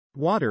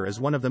Water is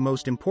one of the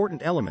most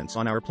important elements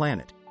on our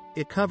planet.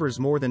 It covers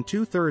more than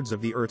 2/3 of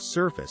the Earth's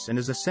surface and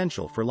is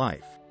essential for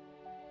life.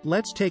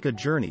 Let's take a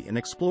journey and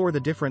explore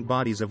the different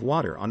bodies of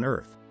water on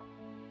Earth.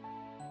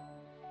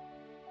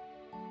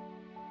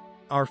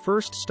 Our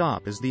first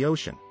stop is the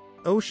ocean.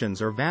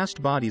 Oceans are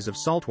vast bodies of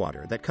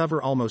saltwater that cover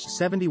almost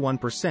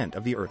 71%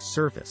 of the Earth's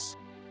surface.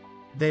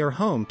 They are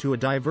home to a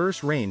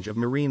diverse range of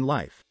marine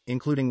life,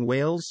 including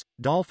whales,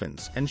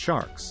 dolphins, and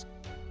sharks.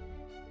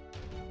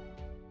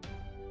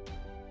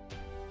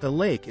 A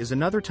lake is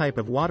another type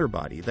of water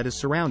body that is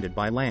surrounded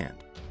by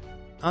land.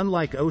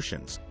 Unlike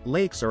oceans,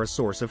 lakes are a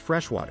source of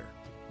freshwater.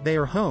 They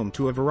are home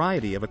to a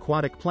variety of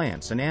aquatic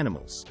plants and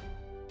animals.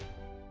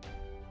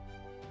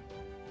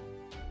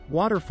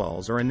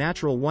 Waterfalls are a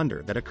natural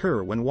wonder that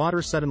occur when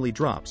water suddenly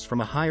drops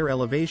from a higher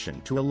elevation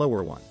to a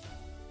lower one.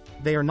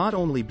 They are not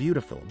only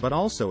beautiful but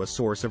also a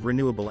source of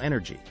renewable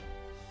energy.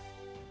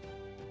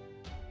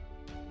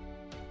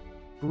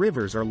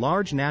 Rivers are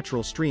large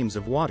natural streams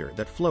of water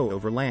that flow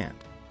over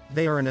land.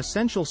 They are an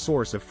essential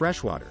source of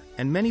freshwater,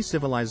 and many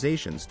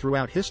civilizations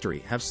throughout history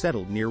have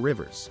settled near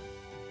rivers.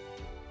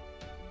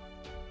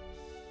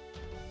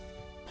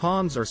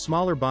 Ponds are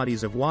smaller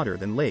bodies of water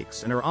than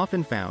lakes and are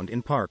often found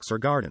in parks or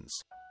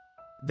gardens.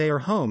 They are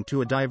home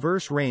to a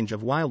diverse range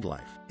of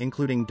wildlife,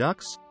 including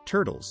ducks,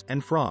 turtles,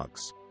 and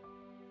frogs.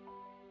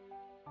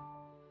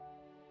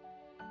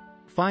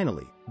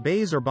 Finally,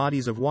 bays are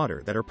bodies of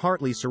water that are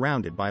partly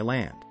surrounded by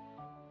land.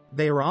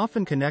 They are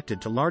often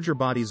connected to larger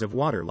bodies of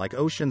water like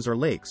oceans or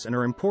lakes and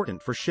are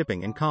important for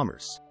shipping and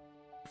commerce.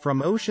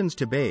 From oceans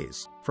to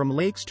bays, from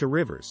lakes to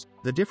rivers,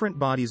 the different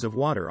bodies of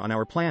water on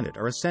our planet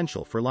are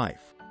essential for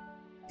life.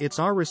 It's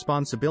our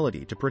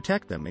responsibility to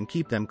protect them and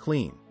keep them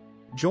clean.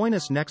 Join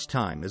us next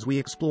time as we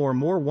explore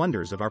more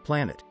wonders of our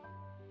planet.